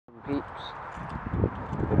peeps.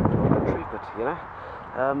 Treatment, you know.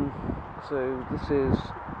 So this is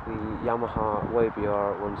the Yamaha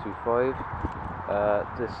YBR 125.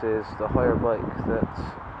 This is the hire bike that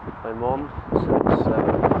I'm on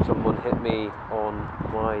since someone hit me on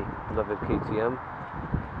my beloved KTM.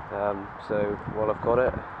 So while I've got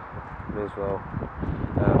it, may as well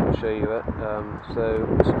show you it. So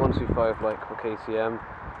it's a 125 like my KTM,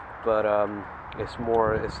 but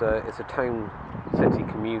it's a town city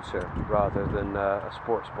commuter rather than a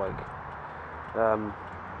sports bike.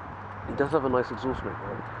 It does have a nice exhaust note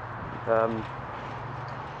though.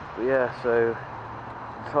 But yeah, so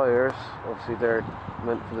the tyres, obviously they're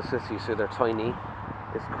meant for the city, so they're tiny.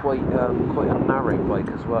 It's quite a narrow bike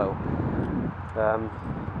as well.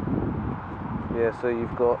 Yeah, so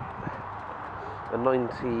you've got a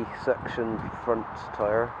 90 section front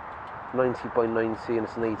tyre, 90 by 90, and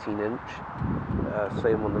it's an 18-inch.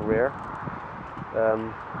 Same on the rear.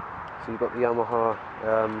 So you've got the Yamaha.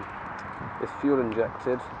 It's fuel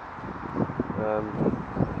injected.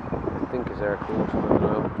 I think it's air cooled. I don't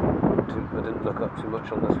know. I didn't look up too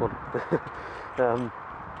much on this one.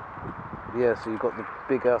 Yeah, so you've got the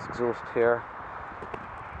big ass exhaust here.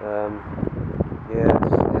 Yeah,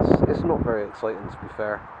 it's not very exciting to be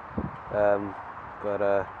fair. But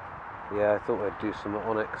yeah, I thought I'd do something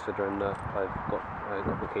on it considering that I ain't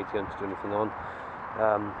got the KTM to do anything on.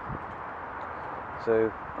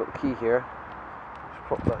 So got the key here. Just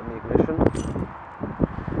pop that in the ignition.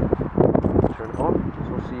 Turn it on. So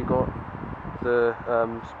obviously you got the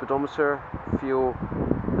speedometer, fuel,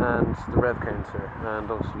 and the rev counter,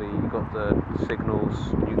 and obviously you got the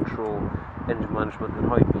signals, neutral, engine management, and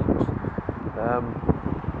high beams.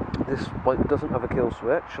 This bike doesn't have a kill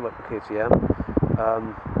switch like the KTM,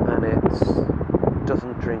 and it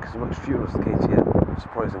doesn't drink as much fuel as the KTM,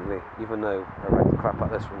 surprisingly, even though I wrecked the crap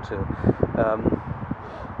out of this one too.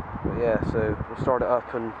 But yeah, so we'll start it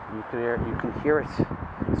up, and you can hear it.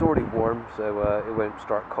 It's already warm, so it won't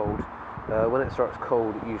start cold. When it starts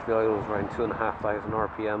cold, it usually idles around 2,500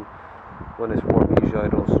 RPM. When it's warm, it usually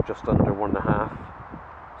idles just under 1.5.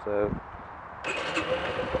 So.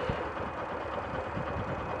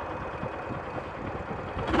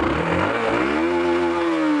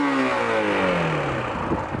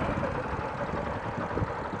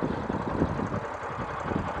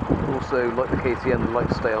 Also, like the KTM, the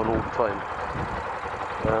lights stay on all the time.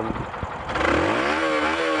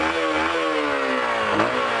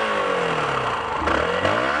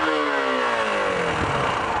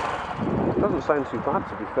 It doesn't sound too bad,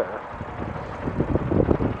 to be fair.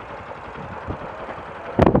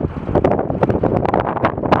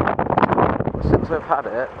 Since I've had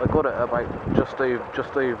it, I got it about just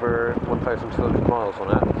over 1,200 miles on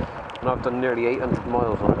it, and I've done nearly 800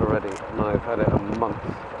 miles on it already, and I've had it a month.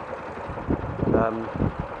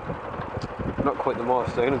 Not quite the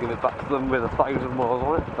milestone, I'll give it back to them with 1,000 miles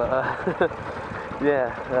on it, but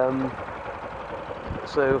yeah.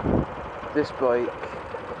 So this bike,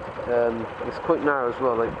 it's quite narrow as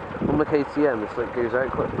well. Like on the KTM, it's like goes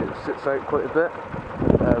out quite, it sits out quite a bit,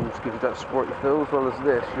 to give you that sporty feel. As well as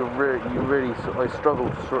this, I struggle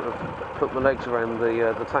to sort of put my legs around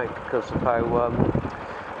the tank because of how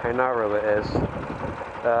narrow it is.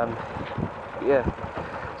 Yeah.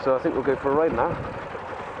 So I think we'll go for a ride now.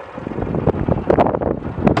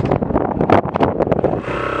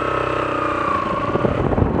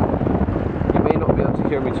 You may not be able to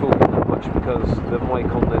hear me talking that much because the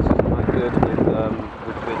mic on this isn't that good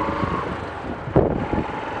with wind.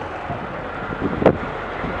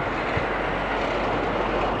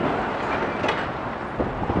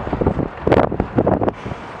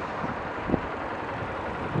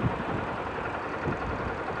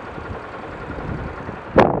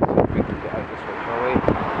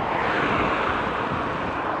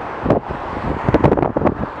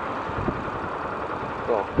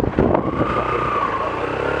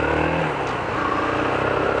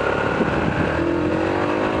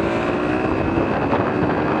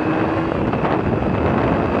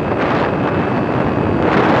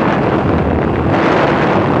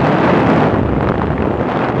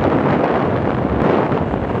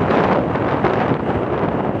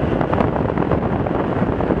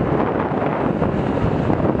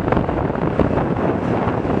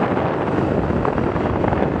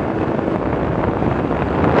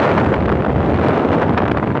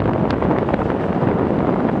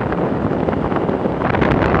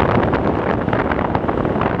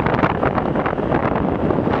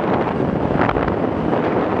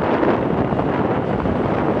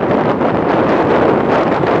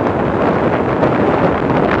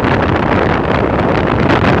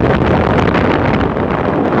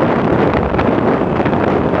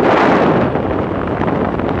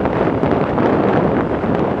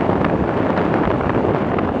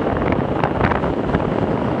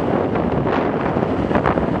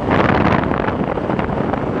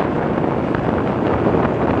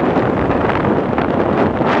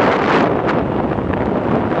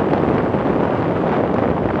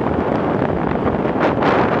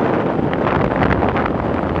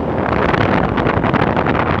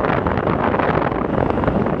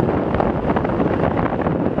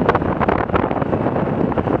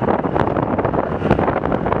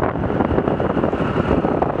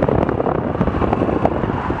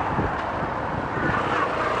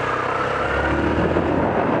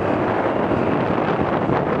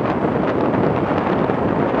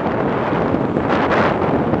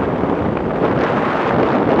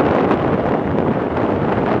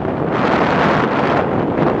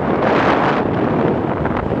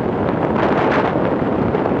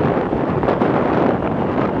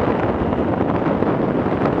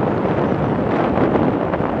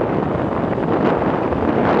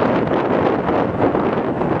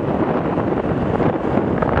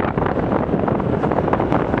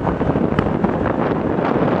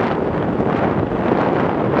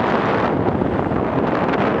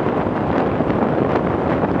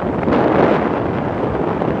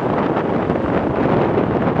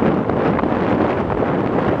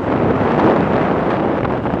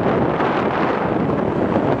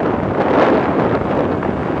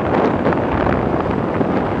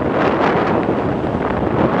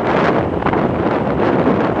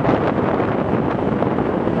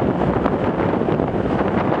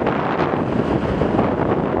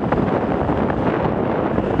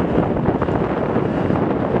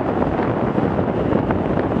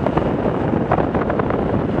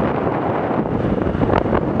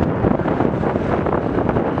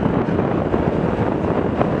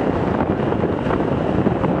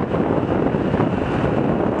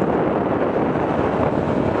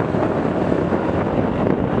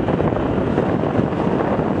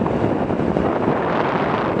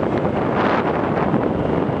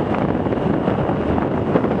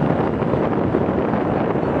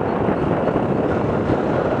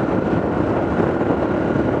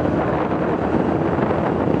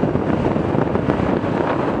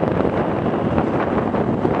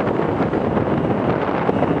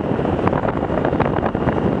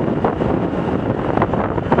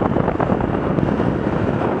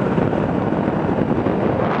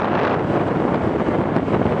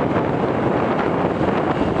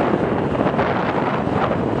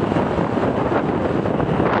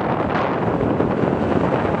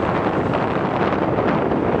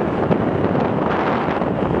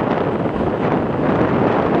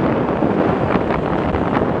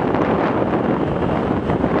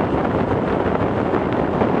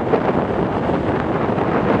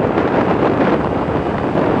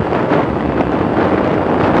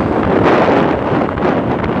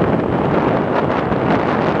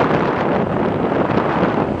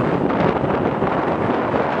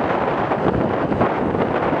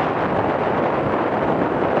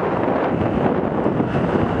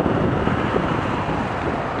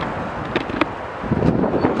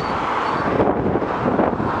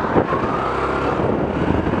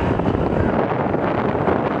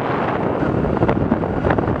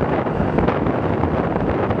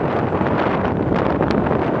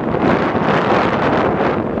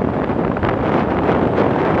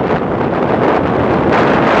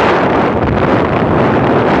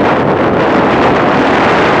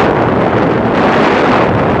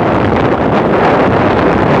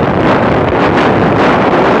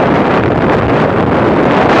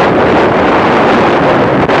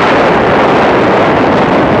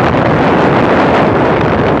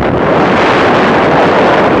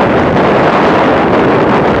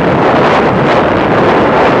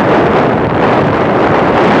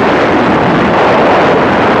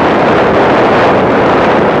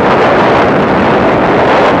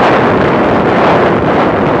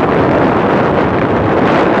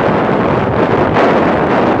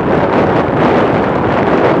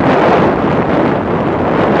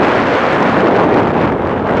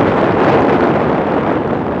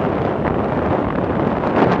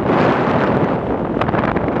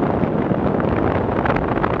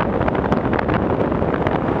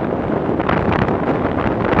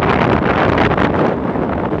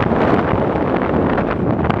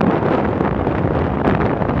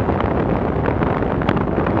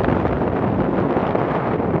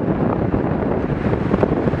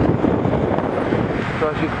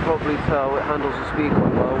 probably tell it handles the speed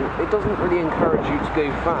quite well. It doesn't really encourage you to go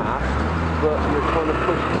fast, but you're trying to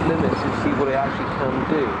push its limits and see what it actually can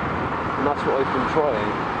do. And that's what I've been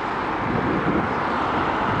trying.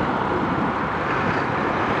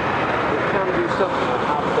 It can do something, I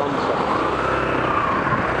have done something.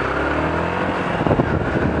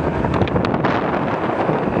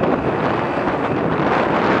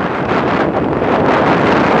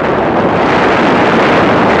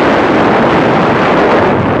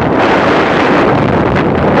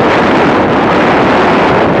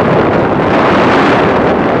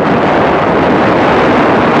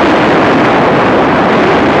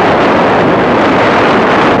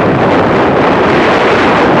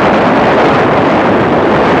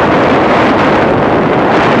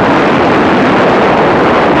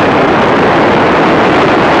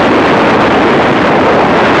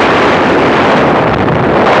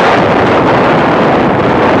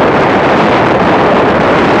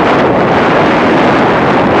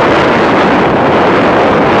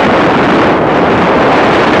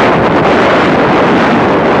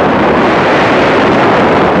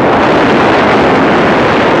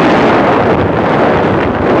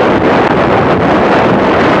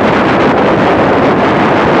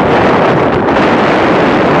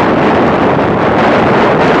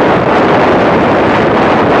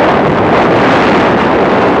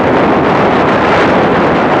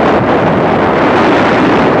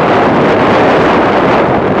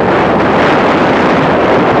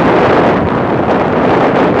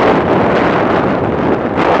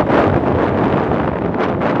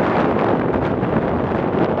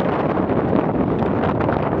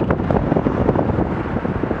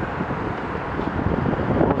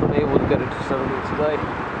 Today.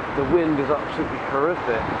 The wind is absolutely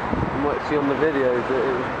horrific. You might see on the video that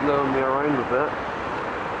it was blowing me around a bit.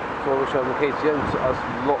 So I wish I had my KTM because it has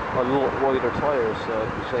a lot wider tyres, so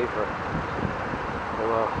it'd be safer. So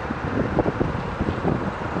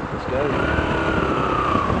let's go.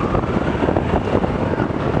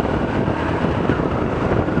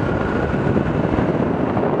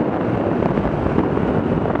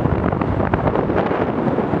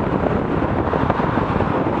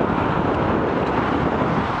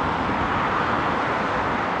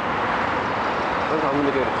 I'm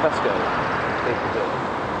going to go to Tesco and take a bit.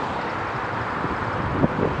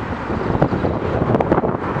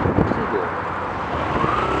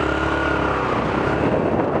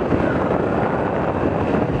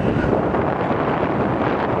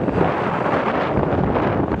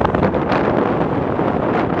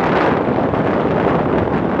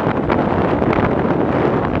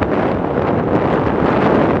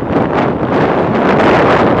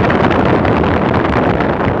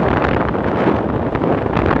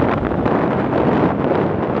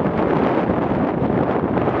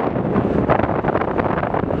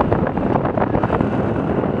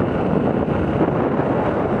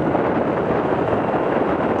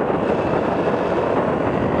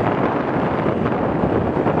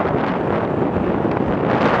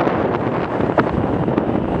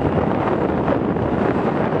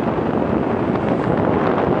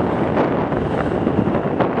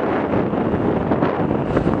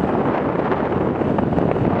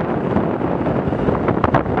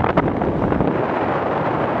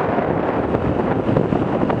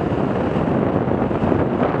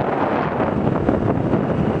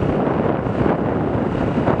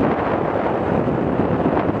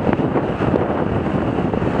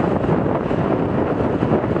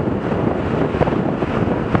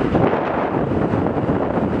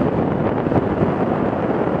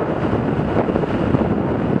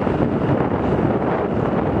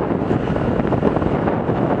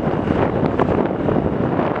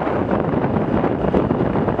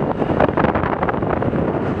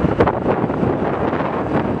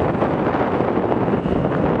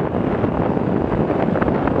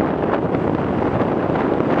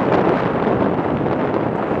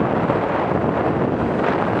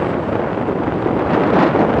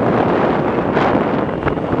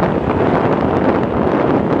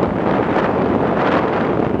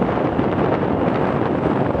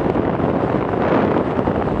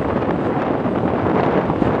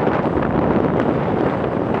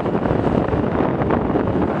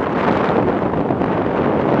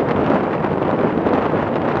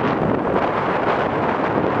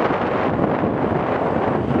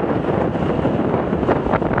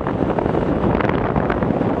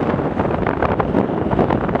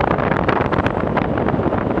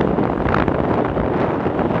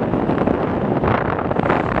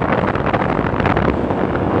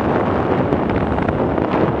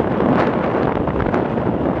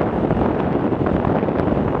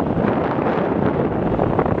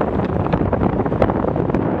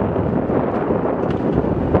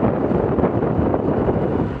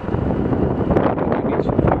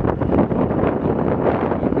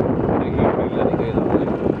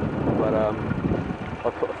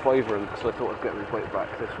 put a fiver in because I thought I'd get my bike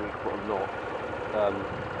back this week, but I'm not.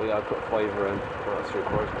 But yeah, I put a fiver in. Well, that's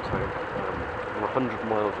 3/4 of the tank. I'm 100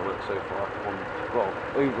 miles on it so far. Well,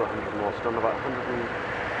 over 100 miles. Done about 110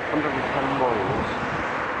 miles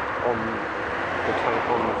on the tank,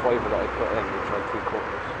 on the fiver that I put in, which I had 3/4.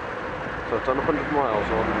 So I've done 100 miles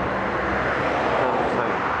on half the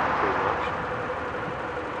tank, pretty much.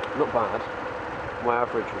 Not bad. My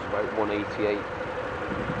average was about 188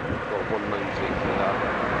 or 190, like that.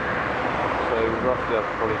 So roughly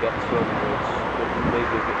I'll probably get 200,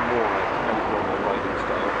 maybe a bit more, depending on my riding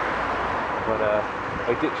style. But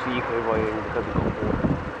I ditched the eco riding because it got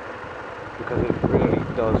boring. Because it really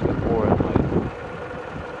does get boring. Like,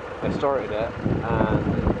 I started it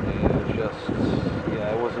and it was just,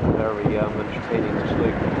 yeah, it wasn't very entertaining. Just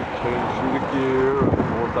like changing the gear,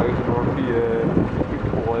 4,000 RPM, be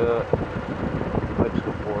quiet. I just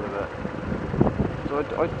got bored of it. So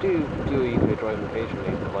I do eco driving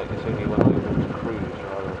occasionally, but like it's only when I want to cruise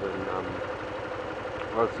rather than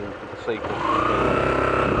for the sake of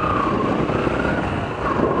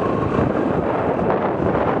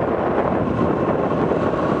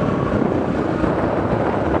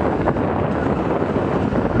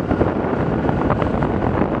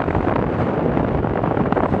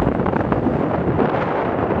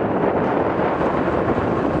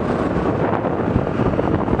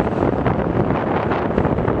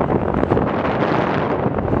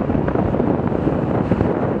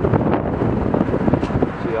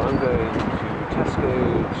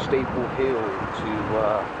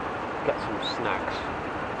get some snacks,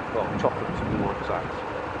 well, chocolates to be more exact,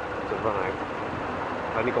 to run out.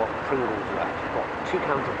 I only got Pringles left. I've got 2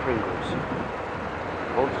 cans of Pringles.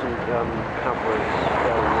 I want some Cadbury's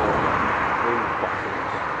green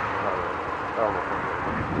buttons. They're not funny.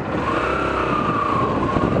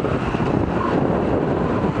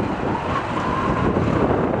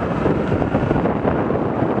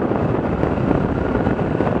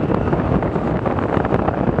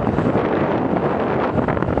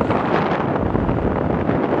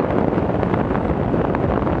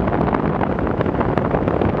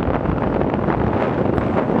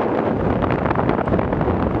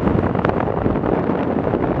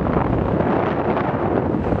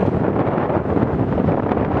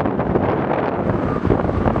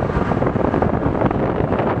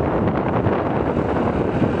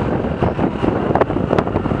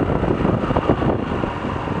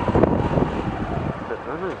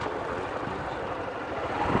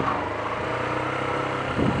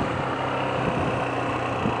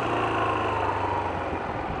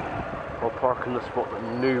 I'll park in the spot that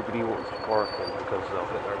nobody wants to park in because they'll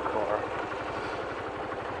hit their car.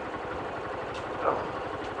 Oh,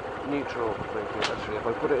 neutral, thank you. Actually, if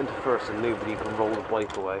I put it into first, then nobody can roll the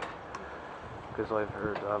bike away. Because I've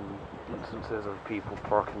heard instances of people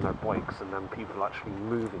parking their bikes and then people actually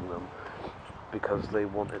moving them because they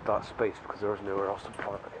wanted that space because there was nowhere else to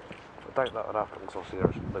park. I doubt that would happen because obviously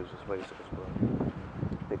there's loads of spaces, but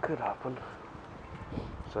it could happen.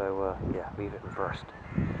 So yeah, leave it in first.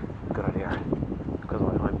 Good idea. Because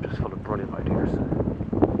I'm just full of brilliant ideas.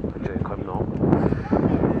 I joke, I'm not.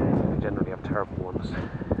 I generally have terrible ones.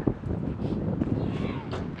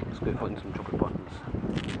 Let's go find some chocolate buttons.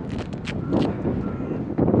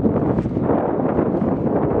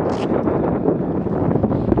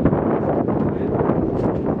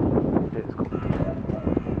 It's cold.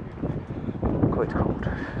 Quite cold.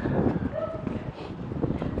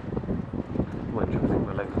 Mind you, I think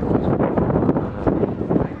my legs are always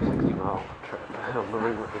 60-mile trip on the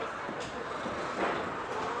ring road.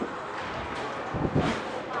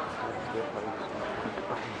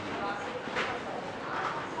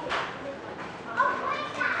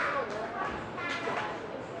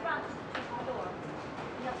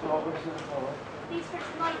 These for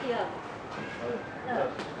tonight, yeah.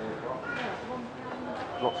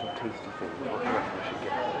 Lots of tasty things. What do you reckon I should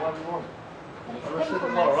get? It's painful,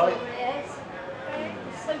 right? It is.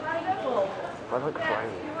 It's so painful. I like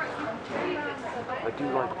brownies. I do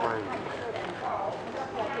like brownies.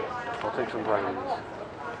 I'll take some brownies.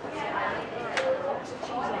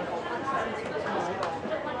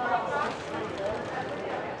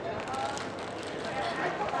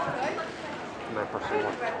 And I personally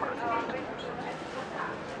like chocolate.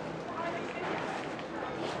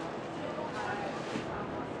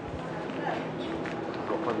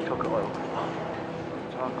 Got plenty of chocolate oil.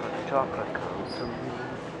 Chocolate comes to me.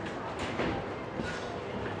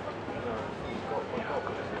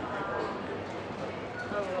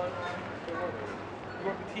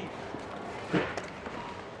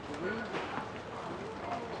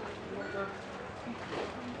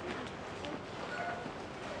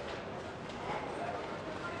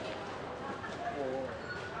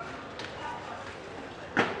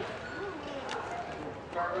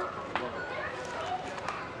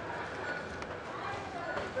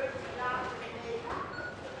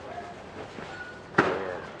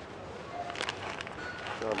 Yeah.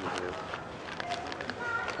 That'll do.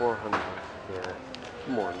 400. Yeah.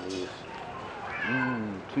 More than these.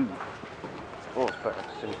 Two. Oh, it's better to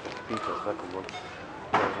sink the second one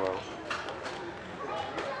as well.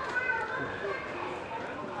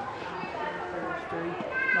 Thursday.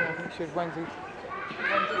 No, I think she said Wednesday.